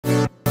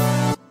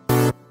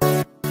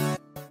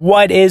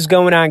What is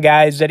going on,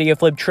 guys? Eddie of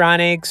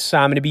Fliptroniks.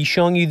 I'm going to be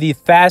showing you the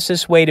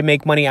fastest way to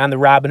make money on the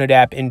Robinhood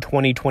app in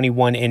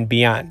 2021 and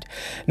beyond.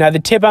 Now, the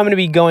tip I'm going to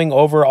be going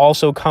over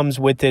also comes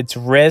with its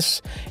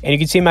risks, and you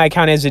can see my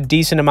account has a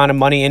decent amount of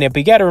money in it, but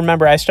you got to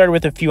remember I started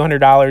with a few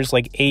 $100s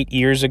like 8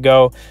 years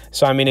ago,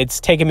 so I mean it's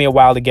taken me a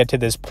while to get to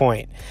this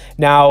point.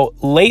 Now,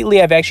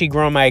 lately I've actually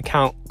grown my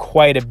account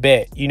quite a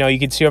bit. You know, you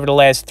can see over the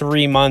last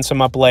 3 months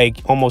I'm up like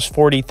almost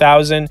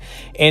 40,000,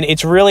 and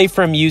it's really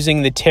from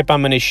using the tip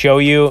I'm going to show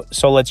you.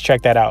 So let's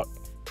check that out.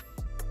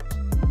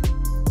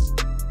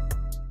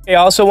 I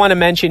also want to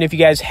mention, if you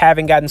guys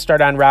haven't gotten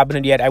started on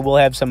Robinhood yet, I will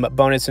have some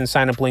bonus and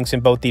sign up links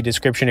in both the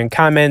description and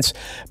comments.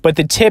 But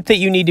the tip that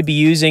you need to be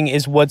using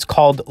is what's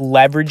called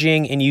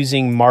leveraging and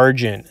using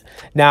margin.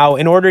 Now,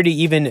 in order to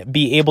even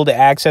be able to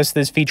access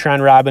this feature on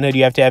Robinhood,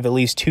 you have to have at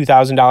least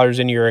 $2,000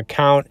 in your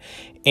account,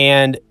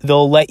 and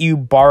they'll let you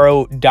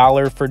borrow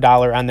dollar for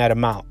dollar on that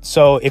amount.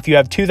 So if you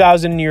have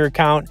 $2,000 in your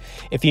account,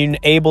 if you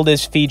enable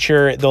this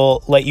feature,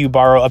 they'll let you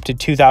borrow up to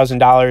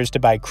 $2,000 to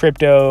buy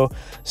crypto,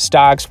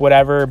 stocks,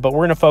 whatever. But we're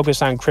going to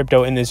focus on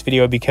crypto in this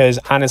video because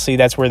honestly,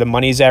 that's where the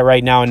money's at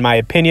right now, in my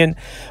opinion.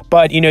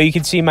 But you know, you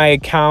can see my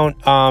account.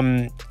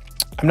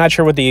 I'm not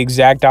sure what the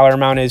exact dollar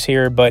amount is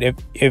here, but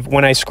if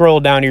when I scroll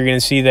down, you're going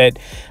to see that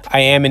I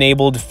am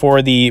enabled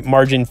for the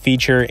margin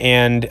feature,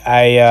 and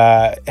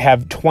I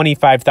have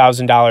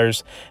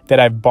 $25,000 that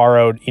I've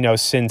borrowed, you know,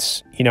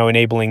 since, you know,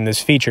 enabling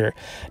this feature.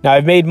 Now,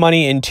 I've made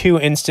money in 2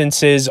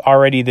 instances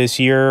already this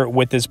year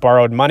with this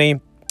borrowed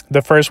money.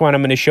 The first one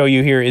I'm going to show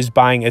you here is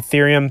buying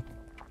Ethereum.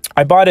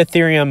 I bought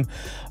Ethereum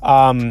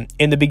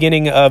in the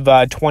beginning of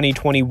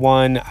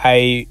 2021.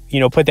 I, you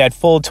know, put that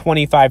full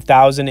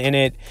 25,000 in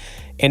it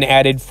and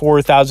added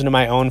 4,000 of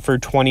my own for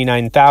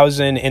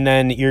 29,000. And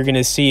then you're going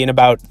to see in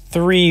about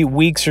 3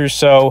 weeks or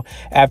so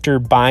after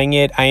buying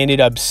it, I ended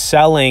up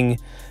selling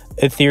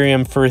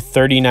Ethereum for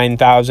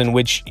 39,000,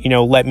 which, you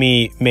know, let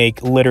me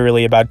make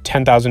literally about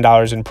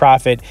 $10,000 in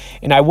profit.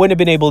 And I wouldn't have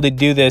been able to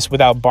do this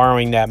without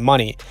borrowing that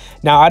money.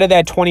 Now, out of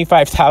that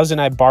 25,000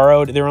 I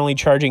borrowed, they're only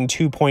charging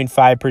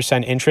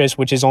 2.5% interest,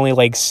 which is only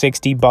like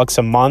 $60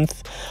 a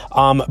month.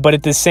 But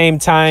at the same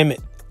time,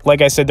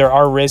 like I said, there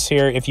are risks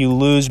here. If you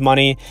lose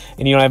money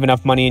and you don't have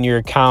enough money in your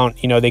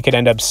account, you know, they could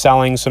end up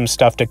selling some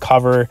stuff to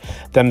cover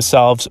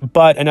themselves.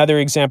 But another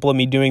example of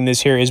me doing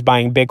this here is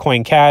buying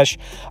Bitcoin Cash.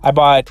 I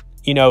bought,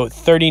 you know,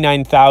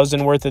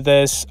 39,000 worth of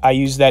this. I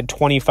used that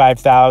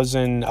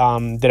 25,000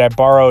 that I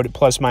borrowed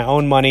plus my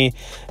own money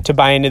to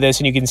buy into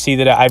this. And you can see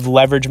that I've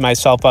leveraged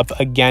myself up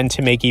again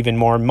to make even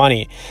more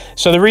money.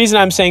 So the reason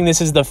I'm saying this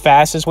is the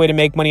fastest way to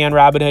make money on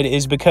Robinhood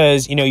is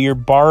because, you know, you're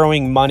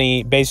borrowing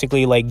money,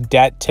 basically like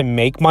debt, to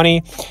make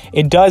money.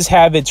 It does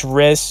have its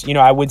risks. You know,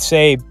 I would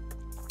say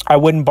I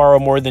wouldn't borrow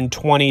more than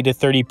 20 to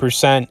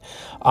 30%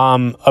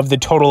 of the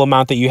total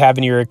amount that you have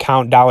in your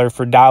account, dollar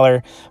for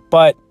dollar.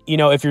 But, you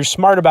know, if you're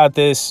smart about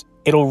this,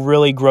 it'll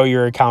really grow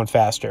your account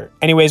faster.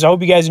 Anyways, I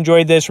hope you guys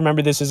enjoyed this.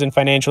 Remember, this isn't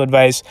financial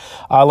advice.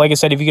 Like I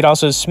said, if you could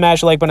also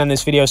smash the like button on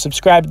this video,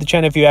 subscribe to the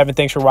channel if you haven't.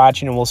 Thanks for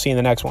watching, and we'll see you in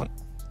the next one.